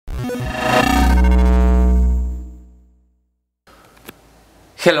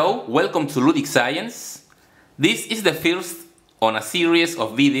Hello, welcome to Ludic Science. This is the first on a series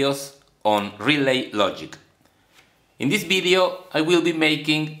of videos on relay logic. In this video I will be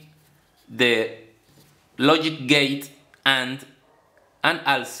making the logic gate and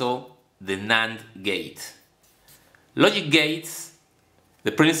also the NAND gate. Logic gates,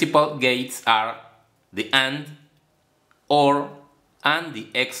 the principal gates are the AND, OR and the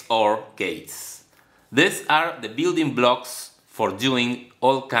XOR gates. These are the building blocks for doing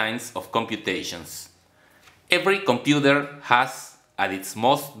all kinds of computations. Every computer has, at its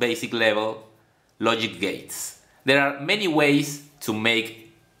most basic level, logic gates. There are many ways to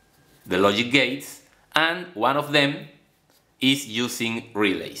make the logic gates, and one of them is using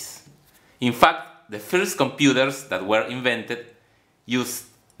relays. In fact, the first computers that were invented used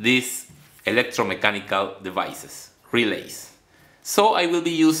these electromechanical devices, relays. So I will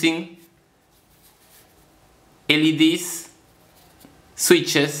be using LEDs,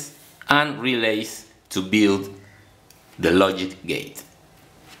 switches and relays to build the logic gate.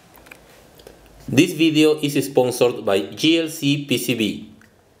 This video is sponsored by GLC PCB.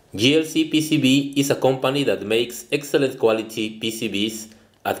 GLC PCB is a company that makes excellent quality PCBs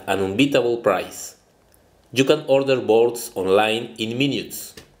at an unbeatable price. You can order boards online in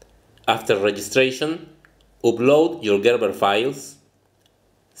minutes. After registration, upload your Gerber files,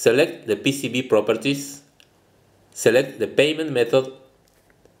 select the PCB properties, select the payment method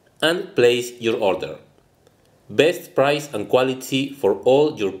and place your order. Best price and quality for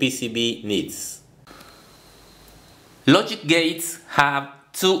all your PCB needs. Logic gates have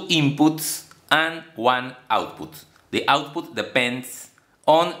two inputs and one output. The output depends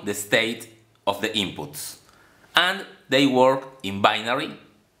on the state of the inputs. And they work in binary,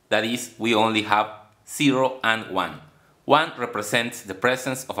 that is, we only have 0 and 1. 1 represents the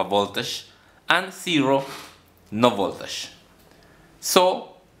presence of a voltage and 0 no voltage.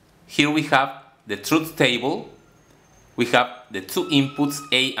 So here we have the truth table. We have the two inputs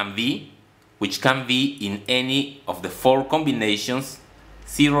A and B, which can be in any of the four combinations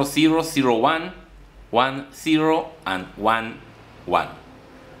 0, 0, 0, 1, 1, 0 and 1, 1.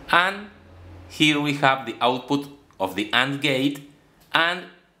 And here we have the output of the AND gate and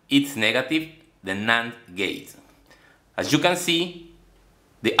its negative, the NAND gate. As you can see,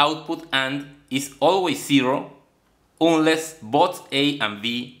 the output AND is always 0 unless both A and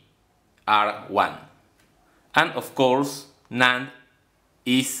B are 1. And of course, NAND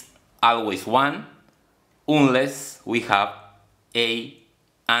is always 1 unless we have A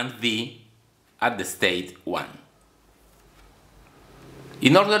and B at the state 1.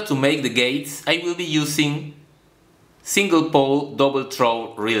 In order to make the gates, I will be using single pole double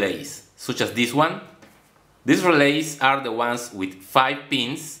throw relays, such as this one. These relays are the ones with 5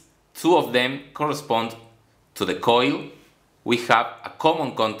 pins. 2 of them correspond to the coil. We have a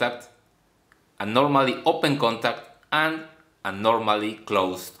common contact, a normally open contact and a normally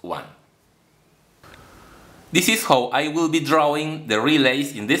closed one. This is how I will be drawing the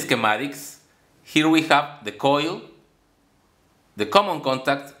relays in these schematics. Here we have the coil, the common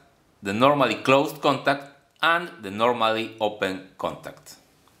contact, the normally closed contact and the normally open contact.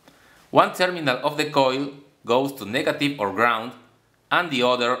 One terminal of the coil goes to negative or ground and the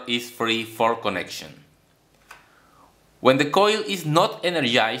other is free for connection. When the coil is not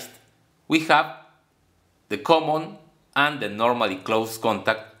energized, we have the common and the normally closed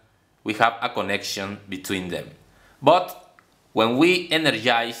contact. We have a connection between them. But when we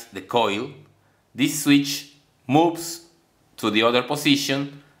energize the coil, this switch moves to the other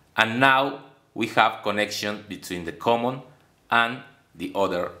position and now we have connection between the common and the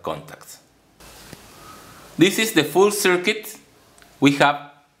other contact. This is the full circuit. We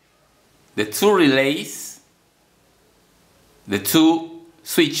have the two relays, the two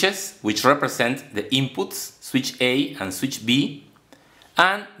switches which represent the inputs, switch A and switch B,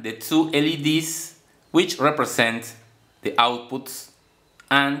 and the two LEDs which represent the outputs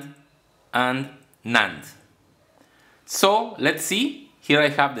AND and NAND. So let's see, here I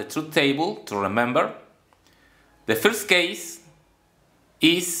have the truth table to remember. The first case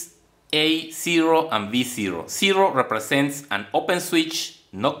is A0 and B0. 0 represents an open switch,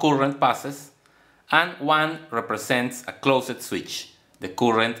 no current passes, and 1 represents a closed switch. The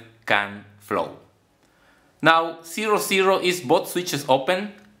current can flow. Now 0, 0 is both switches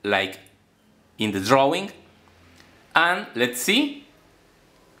open, like in the drawing. And let's see,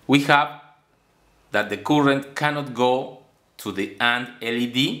 we have that the current cannot go to the AND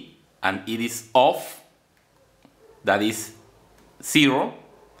LED and it is off, that is 0.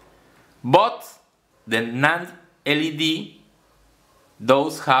 But the NAND LED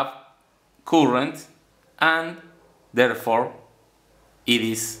does have current and therefore it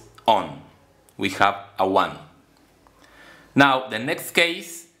is on. We have a 1. Now the next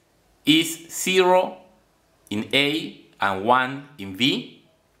case is 0 in A and 1 in B.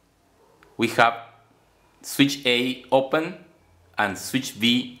 We have switch A open and switch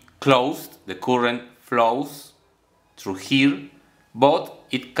B closed. The current flows through here, but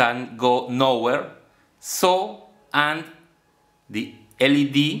it can go nowhere. So, and the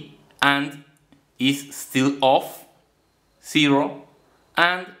LED and is still off, 0,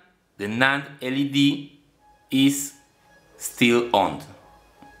 and the NAND LED is still on,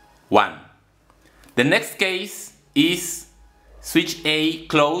 1. The next case is switch A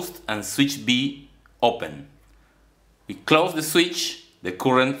closed and switch B open. We close the switch, the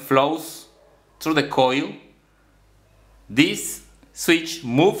current flows through the coil. This switch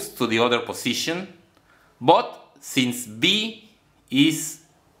moves to the other position, but since B is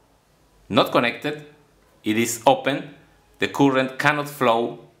not connected, it is open, the current cannot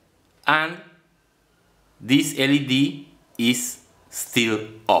flow, and this LED is still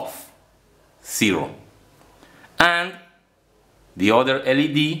off, 0. And the other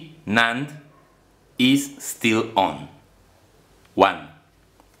LED, NAND, is still on, 1.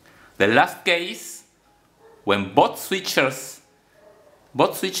 The last case, when both switches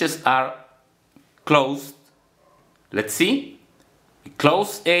are closed, let's see, we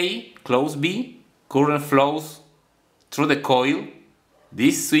close A, close B, current flows through the coil,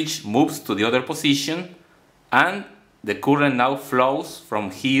 this switch moves to the other position, and the current now flows from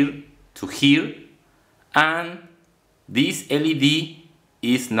here to here, and this LED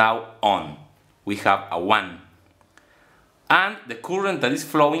is now on. We have a 1. And the current that is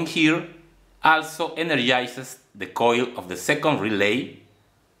flowing here also energizes the coil of the second relay.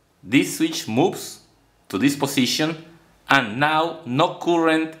 This switch moves to this position, and now no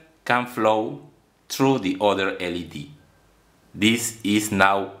current can flow through the other LED. This is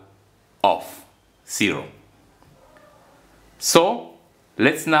now off, 0. So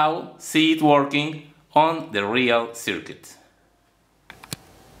let's now see it working on the real circuit.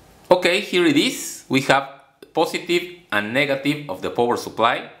 Okay, here it is. We have positive and negative of the power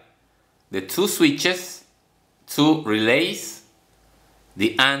supply, the 2 switches, 2 relays,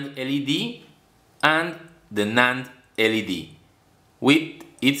 the AND LED and the NAND LED with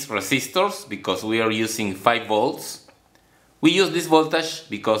its resistors, because we are using 5 volts. We use this voltage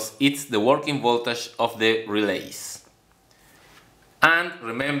because it's the working voltage of the relays. And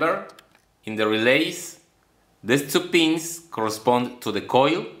remember, in the relays, these 2 pins correspond to the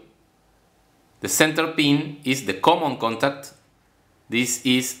coil. The center pin is the common contact. This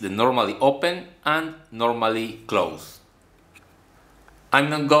is the normally open and normally closed. I'm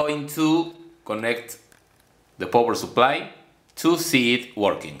not going to connect the power supply to see it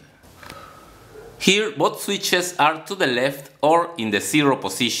working. Here both switches are to the left or in the 0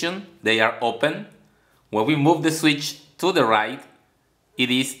 position. They are open. When we move the switch to the right,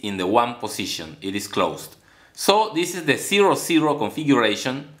 it is in the 1 position. It is closed. So this is the 0-0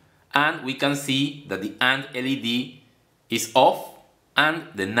 configuration, and we can see that the AND LED is off and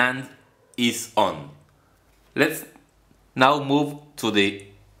the NAND is on. Let's now move to the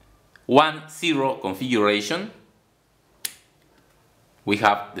 1-0 configuration. We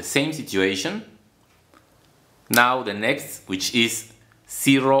have the same situation. Now the next, which is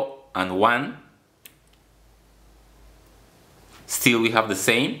 0 and 1. Still we have the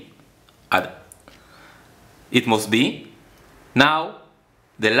same. It must be. Now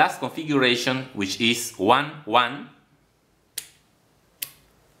the last configuration, which is 1-1.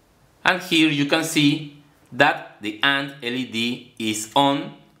 And here you can see that the AND LED is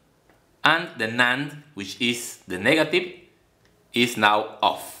on and the NAND, which is the negative, is now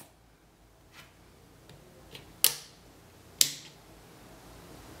off.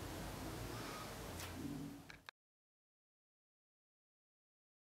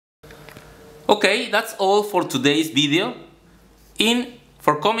 Okay, that's all for today's video. In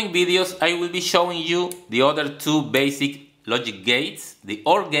forthcoming videos, I will be showing you the other 2 basic logic gates, the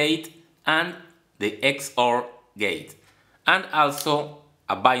OR gate and the XOR gate, and also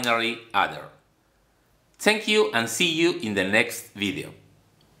a binary adder. Thank you and see you in the next video.